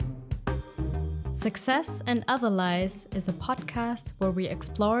Success and Other Lies is a podcast where we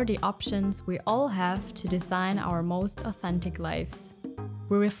explore the options we all have to design our most authentic lives.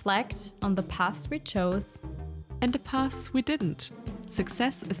 We reflect on the paths we chose and the paths we didn't.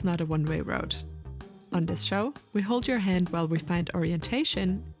 Success is not a one-way road. On this show, we hold your hand while we find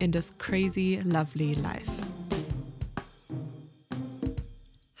orientation in this crazy, lovely life.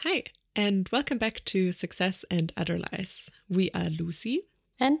 Hi, and welcome back to Success and Other Lies. We are Lucy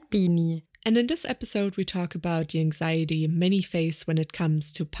and Beanie. And in this episode, we talk about the anxiety many face when it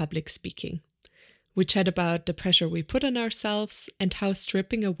comes to public speaking. We chat about the pressure we put on ourselves and how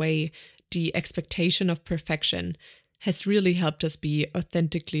stripping away the expectation of perfection has really helped us be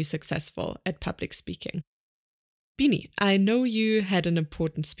authentically successful at public speaking. Beanie, I know you had an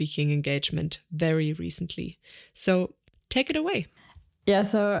important speaking engagement very recently, so take it away. Yeah,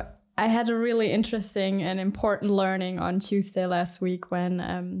 so I had a really interesting and important learning on Tuesday last week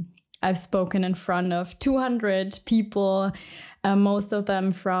when I've spoken in front of 200 people, most of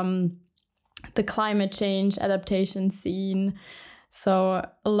them from the climate change adaptation scene. So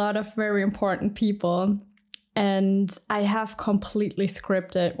a lot of very important people. And I have completely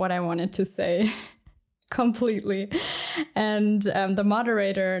scripted what I wanted to say. Completely. And the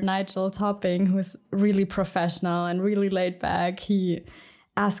moderator, Nigel Topping, who's really professional and really laid back, he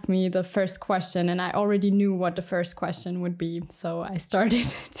asked me the first question, and I already knew what the first question would be. So I started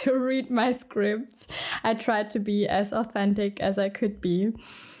to read my scripts. I tried to be as authentic as I could be.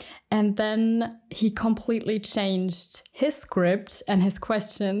 And then he completely changed his script and his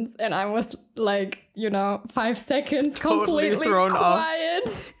questions. And I was like, 5 seconds completely thrown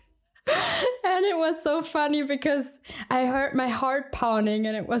quiet. Off. And it was so funny because I heard my heart pounding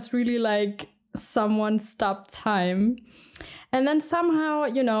and it was really like someone stopped time. And then somehow,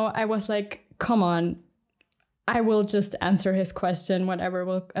 I was like, come on, I will just answer his question, whatever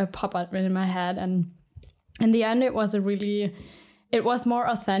will pop up in my head. And in the end, it was more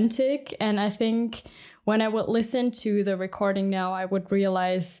authentic. And I think when I would listen to the recording now, I would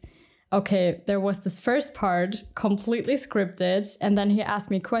realize, okay, there was this first part completely scripted. And then he asked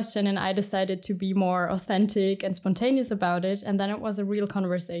me a question and I decided to be more authentic and spontaneous about it. And then it was a real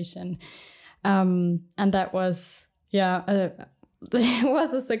conversation. And that was, it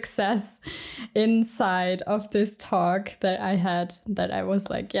was a success inside of this talk that I had, that I was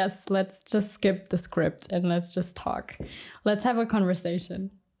like, yes, let's just skip the script and let's just talk. Let's have a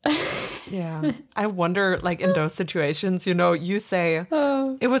conversation. Yeah. I wonder, like in those situations, you say,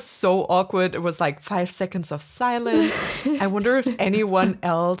 it was so awkward. It was like 5 seconds of silence. I wonder if anyone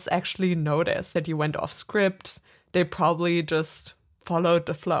else actually noticed that you went off script. They probably just followed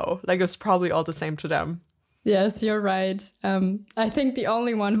the flow. Like it was probably all the same to them. Yes, you're right. I think the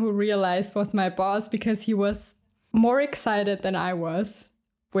only one who realized was my boss because he was more excited than I was,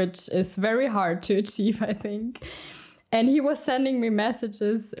 which is very hard to achieve, I think. And he was sending me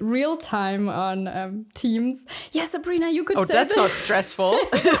messages real time on Teams. Yeah, Sabrina, you could say that's not stressful.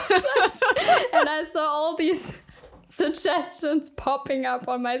 And I saw all these suggestions popping up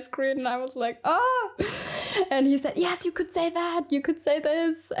on my screen and I was like, oh. And he said, yes, you could say that. You could say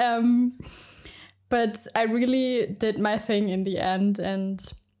this. But I really did my thing in the end.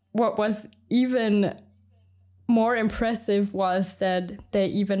 And what was even more impressive was that they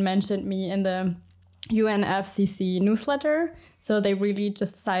even mentioned me in the UNFCCC newsletter. So they really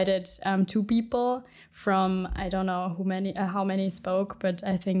just cited 2 people from, I don't know how many spoke, but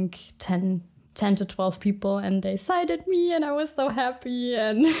I think 10 to 12 people. And they cited me and I was so happy.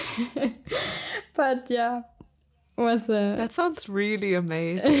 And but yeah. That sounds really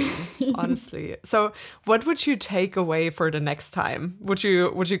amazing, honestly. So what would you take away for the next time? Would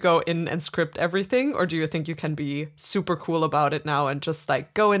you go in and script everything, or do you think you can be super cool about it now and just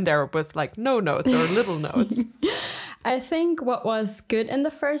like go in there with like no notes or little notes? I think what was good in the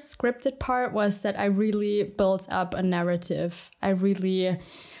first scripted part was that I really built up a narrative. I really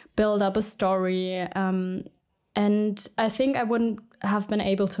built up a story. And I think I wouldn't have been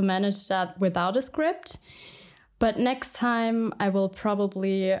able to manage that without a script. But next time I will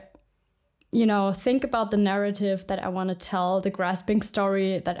probably, think about the narrative that I want to tell, the grasping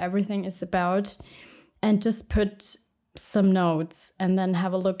story that everything is about, and just put some notes and then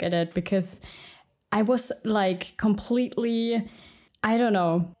have a look at it, because I was like completely,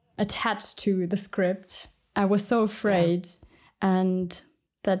 attached to the script. I was so afraid. Yeah. And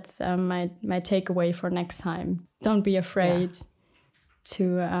that's my takeaway for next time. Don't be afraid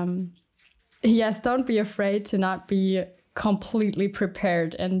to... Yes, don't be afraid to not be completely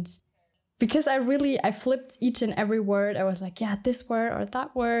prepared. And because I flipped each and every word. I was like, yeah, this word or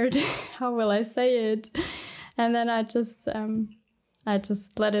that word. How will I say it? And then I just I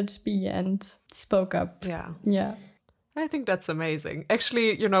just let it be and spoke up. Yeah. Yeah. I think that's amazing.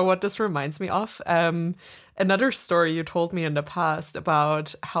 Actually, you know what this reminds me of? Another story you told me in the past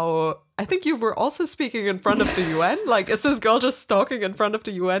about how I think you were also speaking in front of the UN. Like, is this girl just talking in front of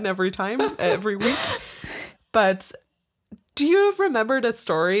the UN every week? But do you remember that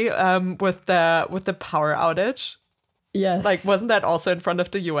story with the power outage? Yes. Like, wasn't that also in front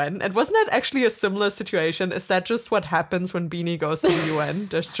of the UN? And wasn't that actually a similar situation? Is that just what happens when Beanie goes to the UN?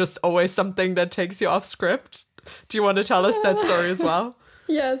 There's just always something that takes you off script. Do you want to tell us that story as well?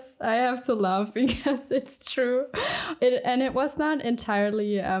 Yes, I have to laugh because it's true. It was not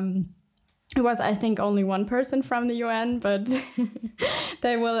entirely, it was, I think, only one person from the UN, but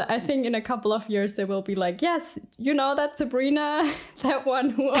they will, I think in a couple of years, they will be like, yes, you know, that Sabrina, that one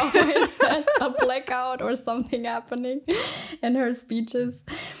who always has a blackout or something happening in her speeches.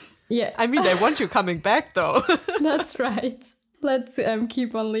 Yeah. I mean, they want you coming back, though. That's right. Let's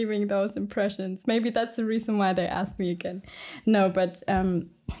keep on leaving those impressions. Maybe that's the reason why they asked me again. No, but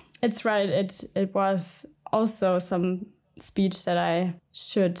it's right. It was also some speech that I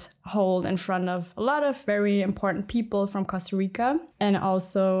should hold in front of a lot of very important people from Costa Rica. And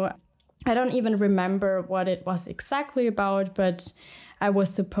also, I don't even remember what it was exactly about, but I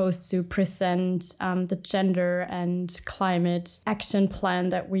was supposed to present the gender and climate action plan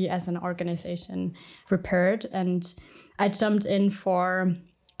that we as an organization prepared. And I jumped in for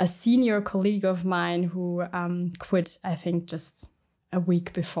a senior colleague of mine who quit, I think, just a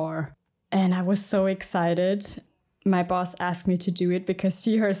week before. And I was so excited. My boss asked me to do it because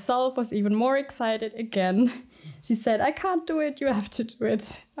she herself was even more excited again. She said, I can't do it, you have to do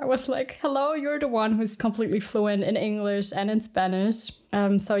it. I was like, hello, you're the one who's completely fluent in English and in Spanish.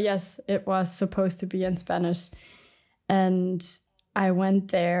 So yes, it was supposed to be in Spanish. And I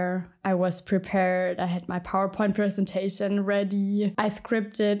went there, I was prepared, I had my PowerPoint presentation ready, I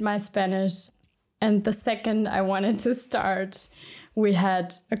scripted my Spanish. And the second I wanted to start, we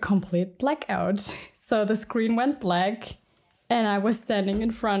had a complete blackout. So the screen went black and I was standing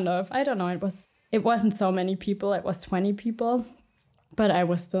in front of, I don't know, it wasn't so many people, it was 20 people, but I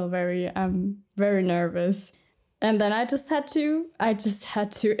was still very nervous. And then I just had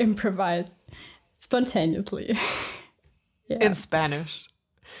to improvise spontaneously. Yeah. In Spanish.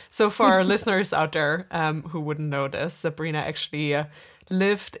 So for our listeners out there who wouldn't know this, Sabrina actually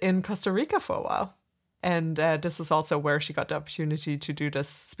lived in Costa Rica for a while. And this is also where she got the opportunity to do this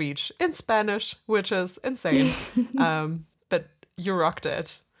speech in Spanish, which is insane. But you rocked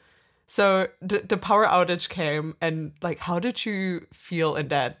it. So the power outage came, and like, how did you feel in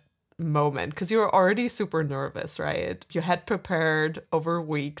that moment? Because you were already super nervous, right? You had prepared over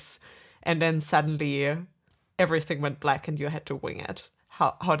weeks, and then suddenly everything went black and you had to wing it.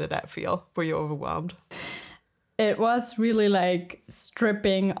 How did that feel? Were you overwhelmed? It was really like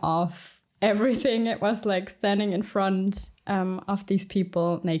stripping off everything. It was like standing in front of these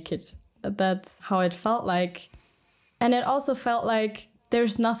people naked. That's how it felt like. And it also felt like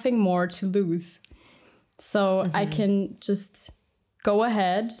there's nothing more to lose. So I can just go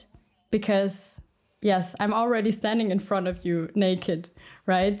ahead because, yes, I'm already standing in front of you naked,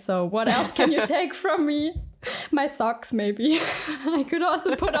 right? So what else can you take from me? My socks, maybe. I could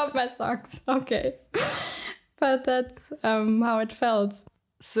also put off my socks. Okay. But that's how it felt.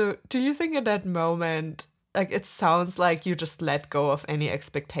 So do you think in that moment, like, it sounds like you just let go of any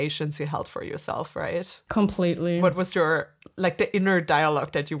expectations you held for yourself, right? Completely. What was your, like, the inner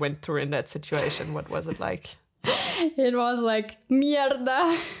dialogue that you went through in that situation? What was it like? It was like,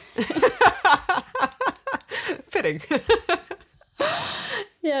 mierda. Fitting.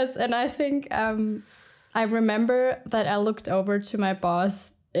 Yes, and I think I remember that I looked over to my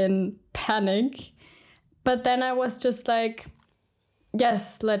boss in panic, but then I was just like,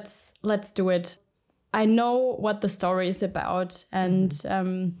 yes, let's do it. I know what the story is about, and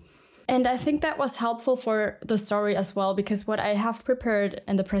I think that was helpful for the story as well, because what I have prepared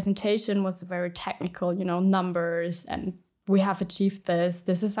in the presentation was very technical, you know, numbers, and we have achieved this.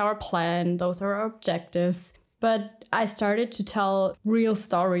 This is our plan. Those are our objectives. But I started to tell real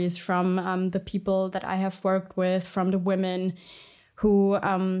stories from the people that I have worked with, from the women who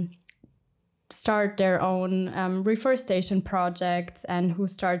start their own reforestation projects and who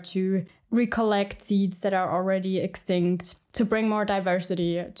start to recollect seeds that are already extinct to bring more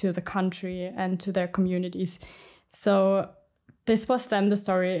diversity to the country and to their communities. So this was then the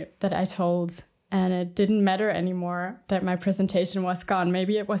story that I told, and it didn't matter anymore that my presentation was gone.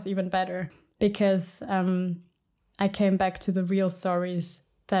 Maybe it was even better because I came back to the real stories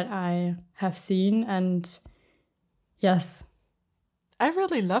that I have seen, and yes. I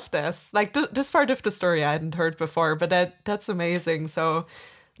really love this. Like this part of the story I hadn't heard before, but that's amazing. So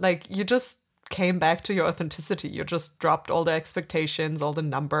like you just came back to your authenticity. You just dropped all the expectations, all the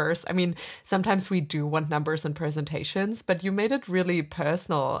numbers. I mean, sometimes we do want numbers in presentations, but you made it really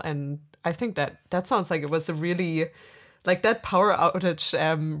personal. And I think that sounds like it was a really, like that power outage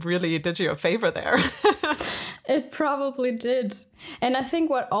really did you a favor there. It probably did. And I think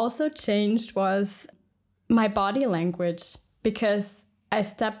what also changed was my body language, because I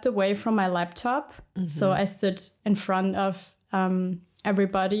stepped away from my laptop. Mm-hmm. So I stood in front of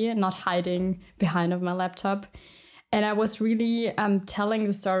everybody and not hiding behind of my laptop. And I was really telling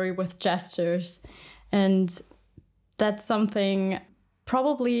the story with gestures. And that's something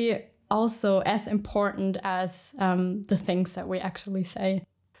probably also as important as the things that we actually say.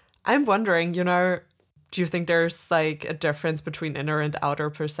 I'm wondering, you know, do you think there's like a difference between inner and outer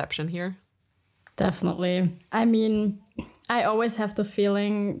perception here? Definitely. I mean, I always have the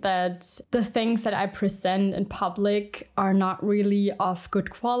feeling that the things that I present in public are not really of good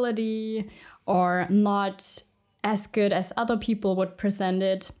quality or not as good as other people would present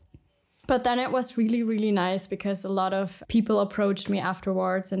it. But then it was really, really nice because a lot of people approached me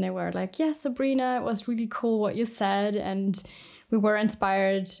afterwards and they were like, yeah, Sabrina, it was really cool what you said. And we were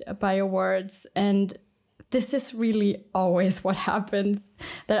inspired by your words. And this is really always what happens,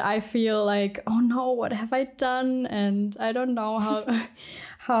 that I feel like, oh no, what have I done? And I don't know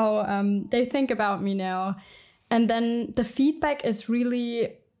how they think about me now. And then the feedback is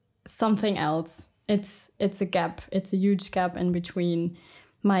really something else. It's a gap. It's a huge gap in between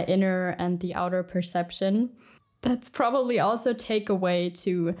my inner and the outer perception. That's probably also takeaway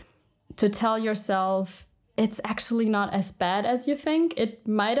to tell yourself it's actually not as bad as you think. It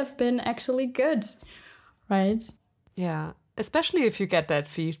might have been actually good. Right. Yeah. Especially if you get that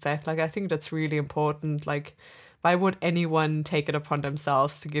feedback. Like, I think that's really important. Like, why would anyone take it upon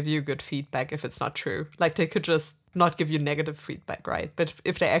themselves to give you good feedback if it's not true? Like, they could just not give you negative feedback, right? But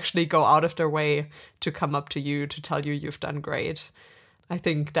if they actually go out of their way to come up to you, to tell you you've done great, I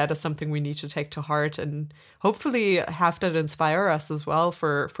think that is something we need to take to heart and hopefully have that inspire us as well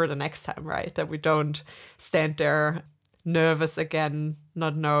for the next time, right? That we don't stand there nervous again,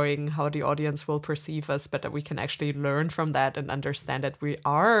 not knowing how the audience will perceive us, but that we can actually learn from that and understand that we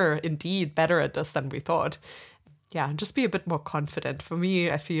are indeed better at this than we thought. Yeah, and just be a bit more confident. For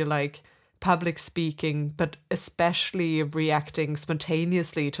me, I feel like public speaking, but especially reacting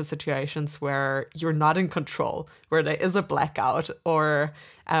spontaneously to situations where you're not in control, where there is a blackout or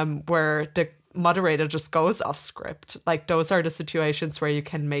where the moderator just goes off script. Like those are the situations where you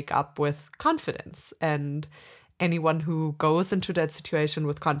can make up with confidence, and anyone who goes into that situation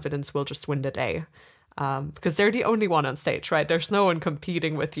with confidence will just win the day. Because they're the only one on stage, right? There's no one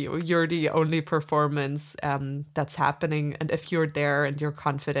competing with you. You're the only performance that's happening. And if you're there and you're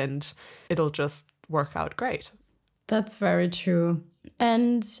confident, it'll just work out great. That's very true.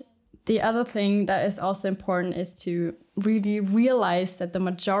 And the other thing that is also important is to really realize that the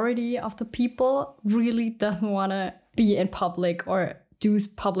majority of the people really doesn't want to be in public or do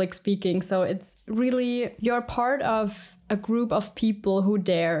public speaking. So it's really, you're part of a group of people who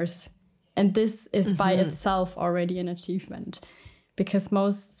dares. And this is by itself already an achievement, because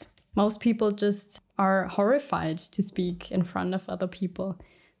most people just are horrified to speak in front of other people.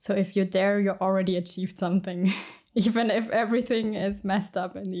 So if you dare, you already achieved something, even if everything is messed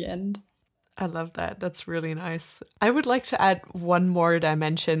up in the end. I love that. That's really nice. I would like to add one more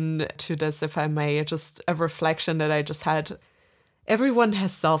dimension to this, if I may, just a reflection that I just had. Everyone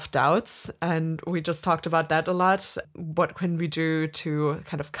has self-doubts, and we just talked about that a lot. What can we do to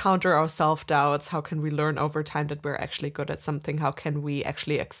kind of counter our self-doubts? How can we learn over time that we're actually good at something? How can we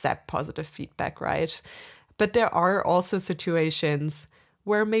actually accept positive feedback, right? But there are also situations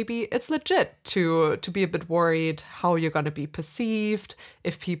where maybe it's legit to be a bit worried how you're going to be perceived,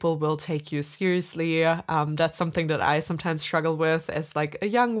 if people will take you seriously. That's something that I sometimes struggle with as like a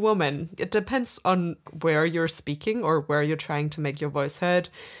young woman. It depends on where you're speaking or where you're trying to make your voice heard.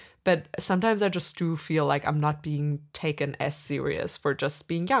 But sometimes I just do feel like I'm not being taken as serious for just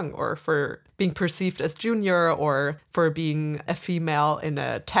being young, or for being perceived as junior, or for being a female in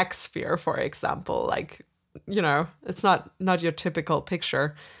a tech sphere, for example. Like, you know, it's not your typical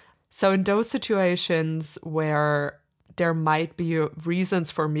picture. So in those situations where there might be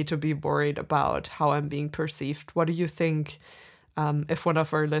reasons for me to be worried about how I'm being perceived, what do you think, if one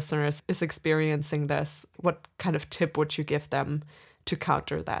of our listeners is experiencing this, what kind of tip would you give them to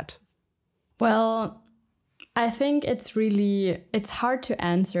counter that? Well, I think it's hard to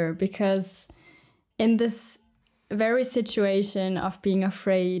answer, because in this very situation of being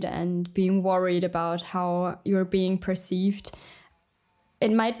afraid and being worried about how you're being perceived,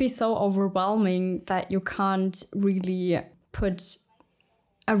 it might be so overwhelming that you can't really put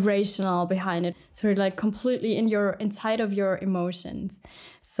a rationale behind it. So you're like completely inside of your emotions.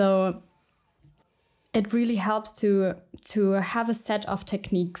 So it really helps to have a set of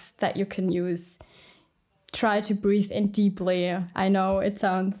techniques that you can use. Try to breathe in deeply. I know it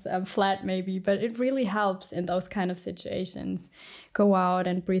sounds flat maybe, but it really helps in those kind of situations. Go out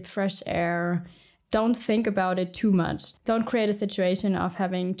and breathe fresh air. Don't think about it too much. Don't create a situation of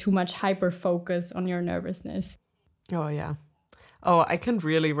having too much hyper focus on your nervousness. Oh, yeah. Oh, I can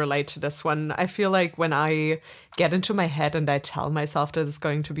really relate to this one. I feel like when I get into my head and I tell myself that it's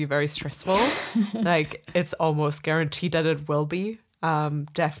going to be very stressful, like it's almost guaranteed that it will be.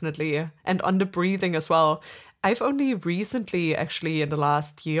 Definitely. And on the breathing as well. I've only recently, actually in the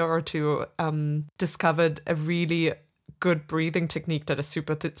last year or two, discovered a really good breathing technique that is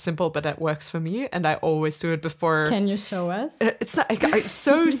super simple, but that works for me. And I always do it before. Can you show us? It's not, it's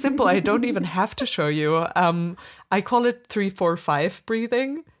so simple. I don't even have to show you. I call it 3-4-5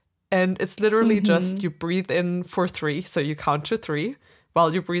 breathing. And it's literally just you breathe in for 3. So you count to 3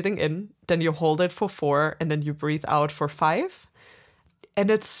 while you're breathing in. Then you hold it for 4 and then you breathe out for 5.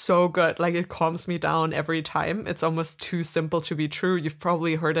 And it's so good. Like it calms me down every time. It's almost too simple to be true. You've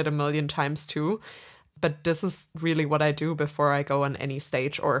probably heard it a million times too. But this is really what I do before I go on any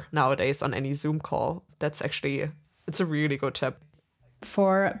stage or nowadays on any Zoom call. It's a really good tip.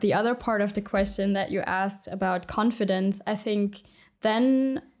 For the other part of the question that you asked about confidence, I think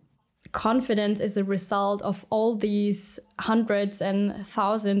then confidence is a result of all these hundreds and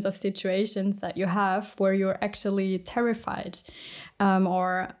thousands of situations that you have where you're actually terrified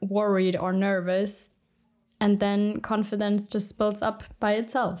or worried or nervous. And then confidence just builds up by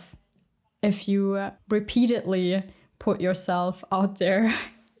itself. If you repeatedly put yourself out there,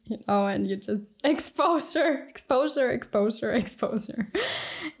 and you just exposure.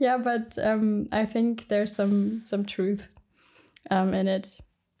 Yeah, but I think there's some truth in it.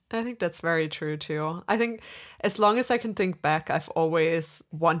 I think that's very true too. I think as long as I can think back, I've always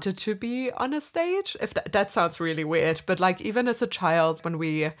wanted to be on a stage. If that sounds really weird, but like even as a child, when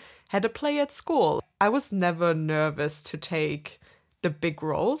we had a play at school, I was never nervous to take the big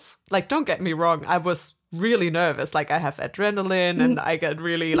roles. Like, don't get me wrong, I was really nervous. Like I have adrenaline and I get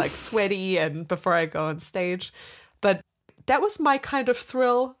really like sweaty and before I go on stage. But that was my kind of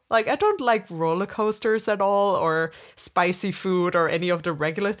thrill. Like I don't like roller coasters at all or spicy food or any of the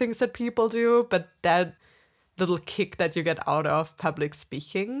regular things that people do. But that little kick that you get out of public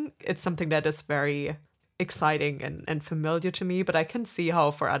speaking, it's something that is very exciting and familiar to me. But I can see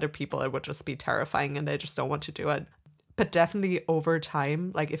how for other people it would just be terrifying and they just don't want to do it. But definitely over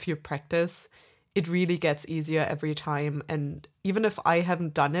time, like if you practice, it really gets easier every time. And even if I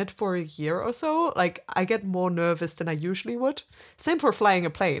haven't done it for a year or so, like I get more nervous than I usually would. Same for flying a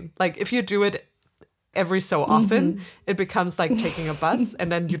plane. Like if you do it every so often, it becomes like taking a bus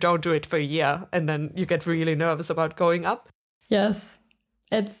and then you don't do it for a year and then you get really nervous about going up. Yes,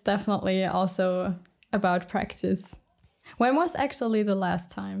 it's definitely also about practice. When was actually the last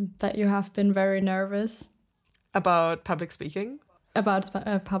time that you have been very nervous? About public speaking? About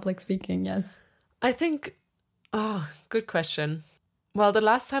public speaking, yes. I think, good question. Well, the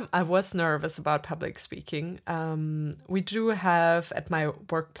last time I was nervous about public speaking, we do have at my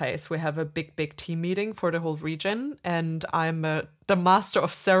workplace, we have a big team meeting for the whole region. And I'm the master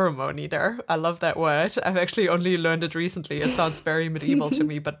of ceremony there. I love that word. I've actually only learned it recently. It sounds very medieval to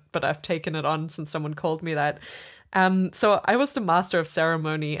me, but I've taken it on since someone called me that. So I was the master of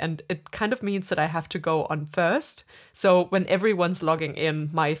ceremony and it kind of means that I have to go on first. So when everyone's logging in,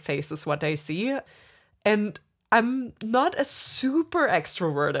 my face is what they see. And I'm not a super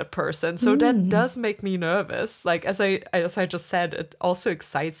extroverted person, so that does make me nervous. Like as I just said, it also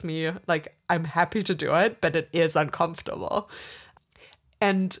excites me. Like I'm happy to do it, but it is uncomfortable.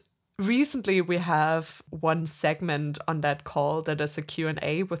 And recently we have one segment on that call that is a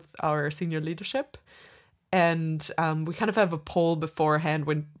Q&A with our senior leadership. And we kind of have a poll beforehand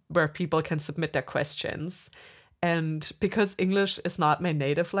where people can submit their questions. And because English is not my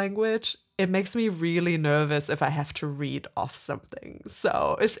native language, it makes me really nervous if I have to read off something.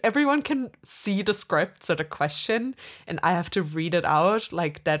 So if everyone can see the script, so the question, and I have to read it out,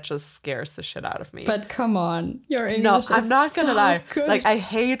 like that just scares the shit out of me. But come on, your English is I'm not gonna lie. Good. Like I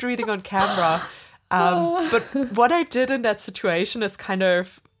hate reading on camera. But what I did in that situation is kind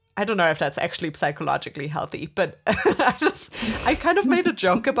of, I don't know if that's actually psychologically healthy, but I kind of made a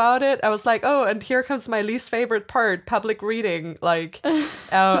joke about it. I was like, oh, and here comes my least favorite part, public reading. Like,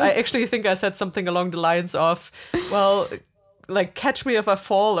 I actually think I said something along the lines of, well, like catch me if I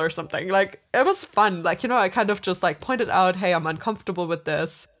fall or something. Like, it was fun. Like, I kind of just like pointed out, hey, I'm uncomfortable with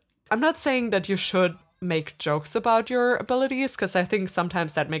this. I'm not saying that you should make jokes about your abilities, because I think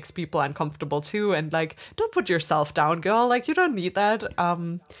sometimes that makes people uncomfortable too. And like, don't put yourself down, girl. Like, you don't need that.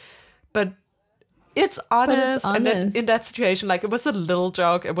 But it's honest. And in that situation, like, it was a little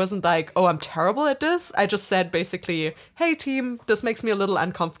joke. It wasn't like, oh, I'm terrible at this. I just said basically, hey, team, this makes me a little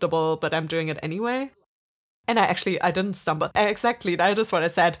uncomfortable, but I'm doing it anyway. And I didn't stumble. Exactly, that is what I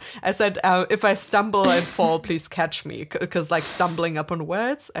said. I said, if I stumble and fall, please catch me. Because like stumbling upon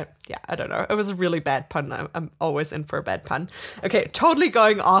words, I don't know. It was a really bad pun. I'm always in for a bad pun. Okay, totally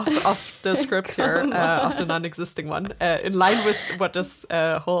going off the script here, of the non-existing one, in line with what this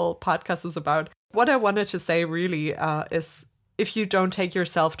whole podcast is about. What I wanted to say really is, if you don't take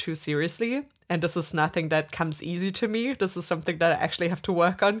yourself too seriously, and this is nothing that comes easy to me. This is something that I actually have to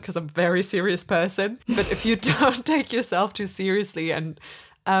work on, because I'm a very serious person. But if you don't take yourself too seriously, and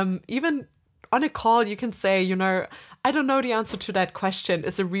even on a call, you can say, I don't know the answer to that question.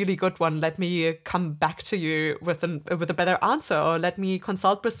 It's a really good one. Let me come back to you with a better answer, or let me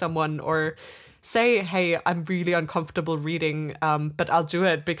consult with someone, or say, hey, I'm really uncomfortable reading, but I'll do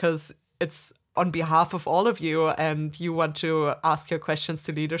it because it's on behalf of all of you, and you want to ask your questions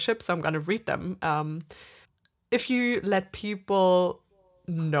to leadership, so I'm going to read them. If you let people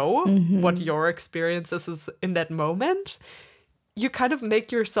know what your experience is in that moment, you kind of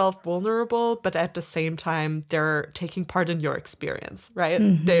make yourself vulnerable, but at the same time, they're taking part in your experience, right?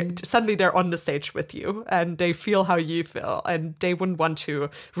 Suddenly they're on the stage with you, and they feel how you feel, and they wouldn't want to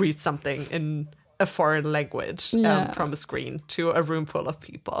read something in a foreign language from a screen to a room full of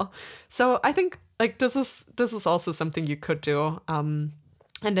people. So I think like this is also something you could do, and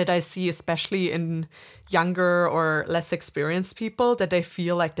that I see especially in younger or less experienced people, that they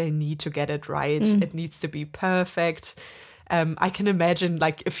feel like they need to get it right. It needs to be perfect. I can imagine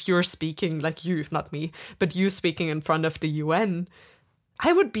like if you're speaking, like you, not me, but you speaking in front of the UN,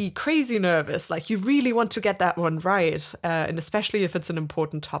 I would be crazy nervous. Like, you really want to get that one right, and especially if it's an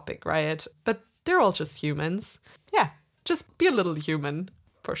important topic, right? But they're all just humans. Yeah, just be a little human,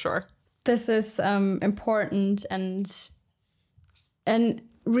 for sure. This is important and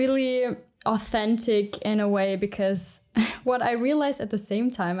really authentic in a way, because what I realized at the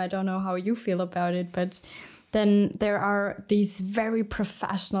same time, I don't know how you feel about it, but then there are these very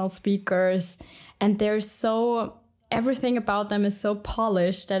professional speakers, and everything about them is so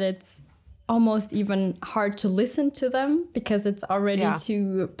polished that it's almost even hard to listen to them, because it's already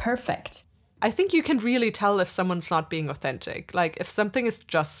too perfect. I think you can really tell if someone's not being authentic. Like, if something is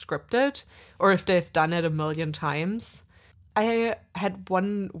just scripted, or if they've done it a million times. I had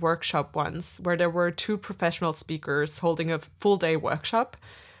one workshop once where there were two professional speakers holding a full day workshop.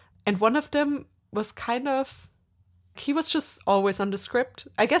 And one of them was he was just always on the script.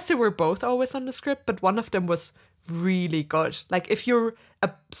 I guess they were both always on the script, but one of them was really good. Like, if you're a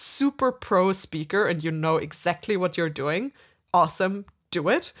super pro speaker and you know exactly what you're doing, awesome, do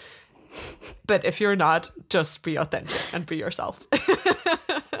it. But if you're not, just be authentic and be yourself.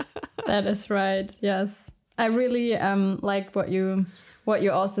 That is right. Yes. I really liked what you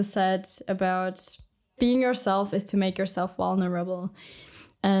also said about being yourself is to make yourself vulnerable.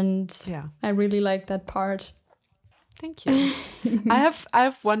 And I really like that part. Thank you. I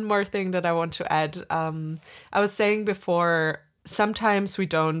have one more thing that I want to add. I was saying before, sometimes we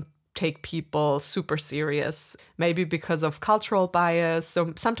don't take people super serious, maybe because of cultural bias.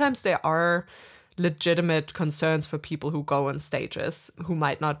 So sometimes there are legitimate concerns for people who go on stages who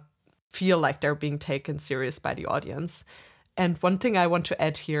might not feel like they're being taken serious by the audience. And one thing I want to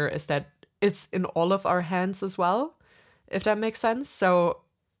add here is that it's in all of our hands as well, if that makes sense. So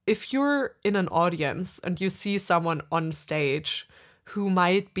if you're in an audience and you see someone on stage who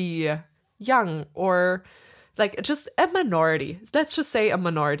might be young or like just a minority, let's just say a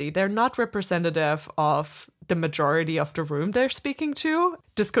minority, they're not representative of the majority of the room they're speaking to.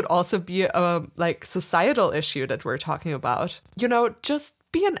 This could also be a like societal issue that we're talking about. Just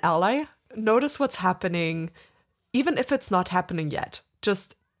be an ally, notice what's happening, even if it's not happening yet.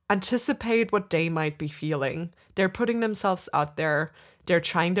 Just anticipate what they might be feeling. They're putting themselves out there. They're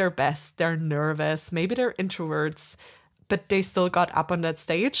trying their best. They're nervous. Maybe they're introverts, but they still got up on that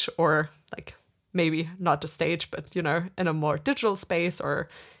stage, or like maybe not the stage, but, in a more digital space or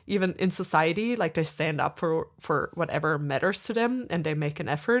even in society, like they stand up for whatever matters to them and they make an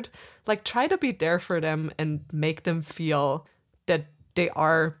effort. Like, try to be there for them and make them feel that they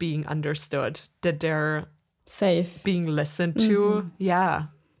are being understood, that they're safe, being listened to. Yeah.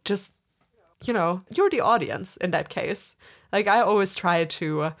 Just, you're the audience in that case. Like, I always try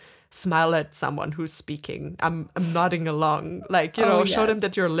to smile at someone who's speaking. I'm nodding along, like, you know, show them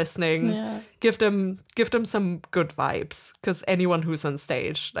that you're listening. Yeah. Give them some good vibes, because anyone who's on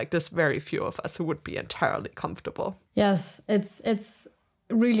stage, like, there's very few of us who would be entirely comfortable. Yes, it's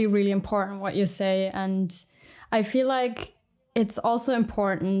really, really important what you say. And I feel like it's also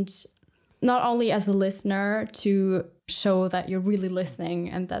important, not only as a listener, to show that you're really listening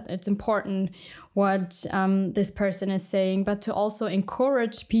and that it's important what this person is saying, but to also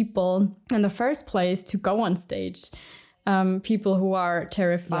encourage people in the first place to go on stage. People who are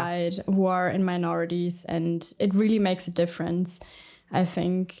terrified, who are in minorities, and it really makes a difference, I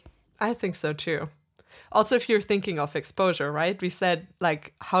think. I think so too. Also, if you're thinking of exposure, right? We said,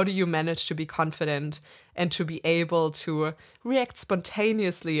 like, how do you manage to be confident and to be able to react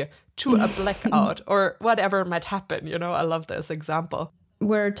spontaneously to a blackout or whatever might happen? You know, I love this example.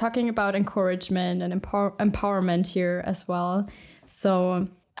 We're talking about encouragement and empowerment here as well. So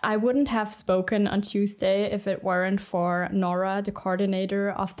I wouldn't have spoken on Tuesday if it weren't for Nora, the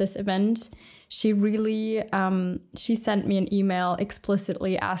coordinator of this event. She really, she sent me an email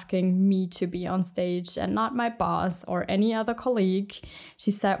explicitly asking me to be on stage and not my boss or any other colleague.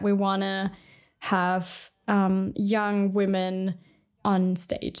 She said, we want to have young women on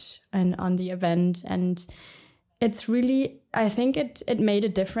stage and on the event. And it's really, I think it made a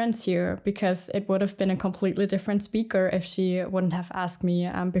difference here, because it would have been a completely different speaker if she wouldn't have asked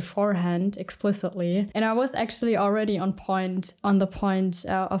me beforehand explicitly. And I was actually already on the point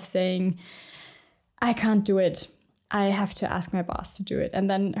of saying, I can't do it. I have to ask my boss to do it. And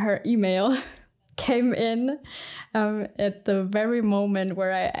then her email came in at the very moment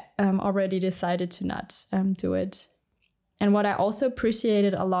where I already decided to not do it. And what I also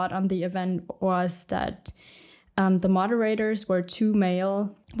appreciated a lot on the event was that the moderators were two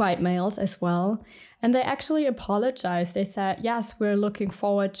white males as well. And they actually apologized. They said, yes, we're looking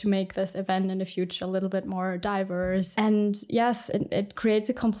forward to make this event in the future a little bit more diverse. And yes, it creates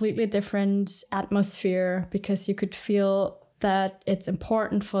a completely different atmosphere, because you could feel that it's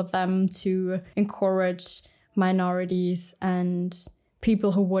important for them to encourage minorities and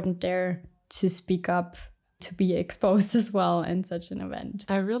people who wouldn't dare to speak up to be exposed as well in such an event.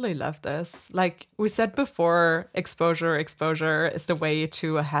 I really love this. Like we said before, exposure is the way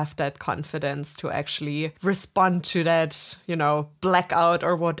to have that confidence to actually respond to that, you know, blackout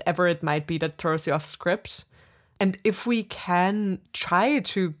or whatever it might be that throws you off script. And if we can try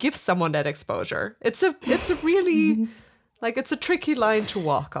to give someone that exposure, it's a really like, it's a tricky line to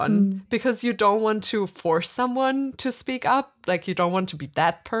walk on, because you don't want to force someone to speak up. Like, you don't want to be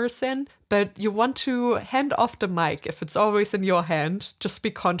that person, but you want to hand off the mic if it's always in your hand. Just be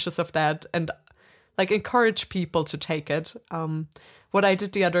conscious of that and like encourage people to take it. What I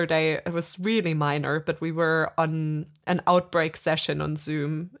did the other day, it was really minor, but we were on an outbreak session on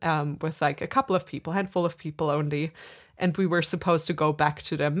Zoom with like a couple of people, handful of people only. And we were supposed to go back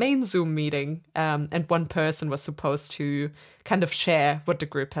to the main Zoom meeting, and one person was supposed to kind of share what the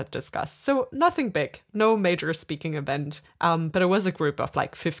group had discussed. So nothing big, no major speaking event, but it was a group of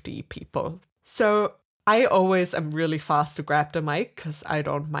like 50 people. So I always am really fast to grab the mic because I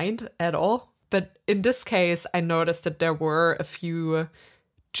don't mind at all. But in this case, I noticed that there were a few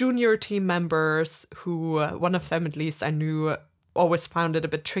junior team members who, one of them at least I knew, always found it a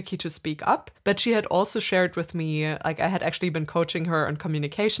bit tricky to speak up. But she had also shared with me, like I had actually been coaching her on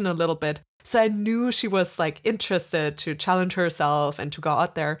communication a little bit. So I knew she was like interested to challenge herself and to go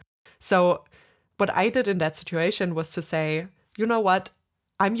out there. So what I did in that situation was to say, you know what,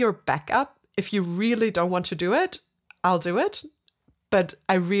 I'm your backup. If you really don't want to do it, I'll do it. But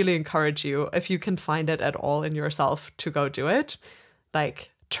I really encourage you, if you can find it at all in yourself to go do it,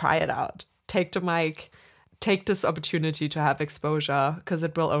 like try it out. Take the mic. Take this opportunity to have exposure, because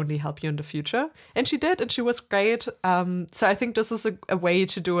it will only help you in the future. And she did, and she was great. So I think this is a way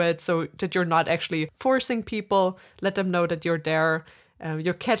to do it so that you're not actually forcing people. Let them know that you're there.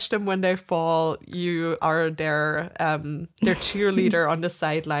 You catch them when they fall. You are their cheerleader on the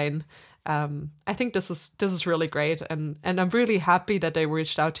sideline. I think this is really great. And I'm really happy that they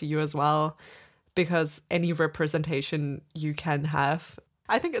reached out to you as well, because any representation you can have,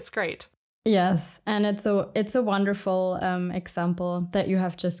 I think it's great. Yes, and it's a wonderful example that you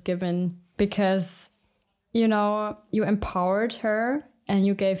have just given, because, you know, you empowered her and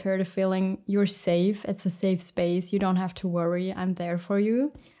you gave her the feeling you're safe. It's a safe space. You don't have to worry. I'm there for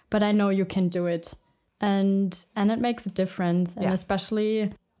you, but I know you can do it. And it makes a difference. And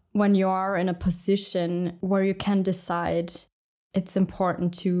especially when you are in a position where you can decide, it's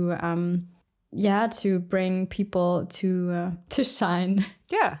important to to bring people to shine.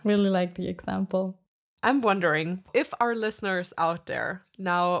 Yeah. Really like the example. I'm wondering if our listeners out there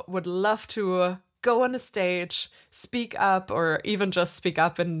now would love to go on a stage, speak up, or even just speak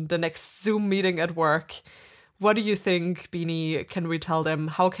up in the next Zoom meeting at work. What do you think, Beanie? Can we tell them?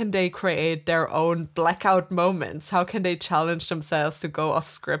 How can they create their own blackout moments? How can they challenge themselves to go off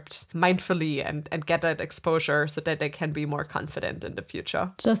script mindfully and get that exposure so that they can be more confident in the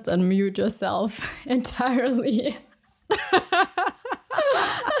future? Just unmute yourself entirely.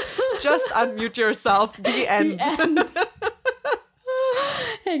 Just unmute yourself. The end. The end.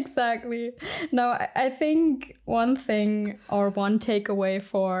 Exactly. No, I think one thing or one takeaway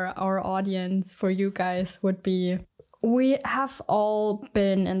for our audience, for you guys, would be we have all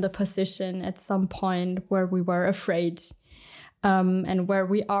been in the position at some point where we were afraid, and where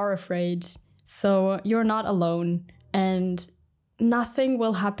we are afraid. So you're not alone and nothing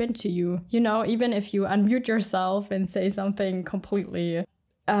will happen to you. You know, even if you unmute yourself and say something completely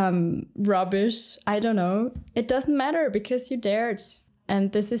rubbish, I don't know, it doesn't matter because you dared.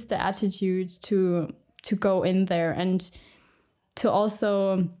 And this is the attitude to go in there and to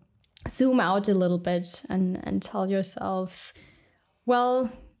also zoom out a little bit and tell yourselves, well,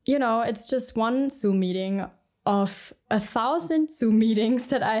 you know, it's just one Zoom meeting of 1,000 Zoom meetings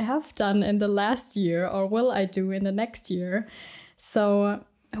that I have done in the last year or will I do in the next year. So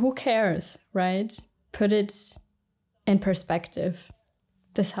who cares, right? Put it in perspective.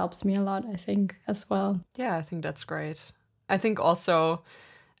 This helps me a lot, I think, as well. Yeah, I think that's great. I think also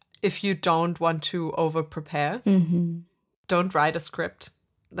if you don't want to over-prepare, don't write a script.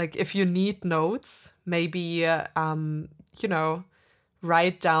 Like if you need notes, maybe, you know,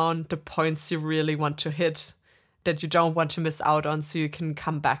 write down the points you really want to hit that you don't want to miss out on so you can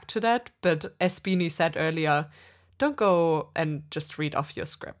come back to that. But as Beanie said earlier, don't go and just read off your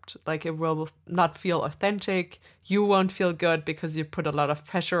script. Like it will not feel authentic. You won't feel good because you put a lot of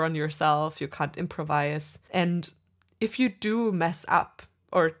pressure on yourself. You can't improvise. And if you do mess up,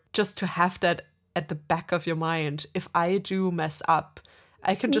 or just to have that at the back of your mind, if I do mess up,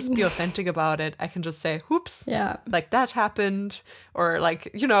 I can just be authentic about it. I can just say, whoops, like that happened. Or like,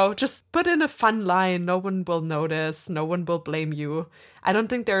 you know, just put in a fun line. No one will notice. No one will blame you. I don't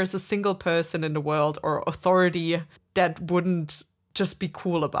think there is a single person in the world or authority that wouldn't just be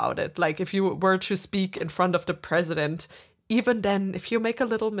cool about it. Like if you were to speak in front of the president, even then, if you make a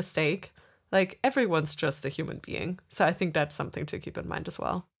little mistake, like everyone's just a human being. So I think that's something to keep in mind as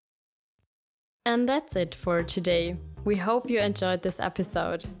well. And that's it for today. We hope you enjoyed this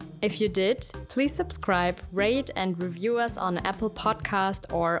episode. If you did, please subscribe, rate, and review us on Apple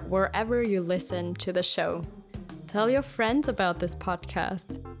Podcast or wherever you listen to the show. Tell your friends about this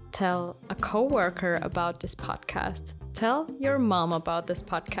podcast. Tell a coworker about this podcast. Tell your mom about this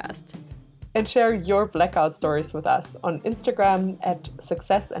podcast. And share your blackout stories with us on Instagram at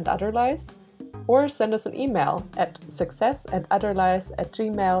successandotherlies, or send us an email at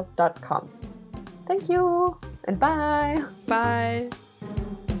successandotherlies@gmail.com. Thank you and bye. Bye.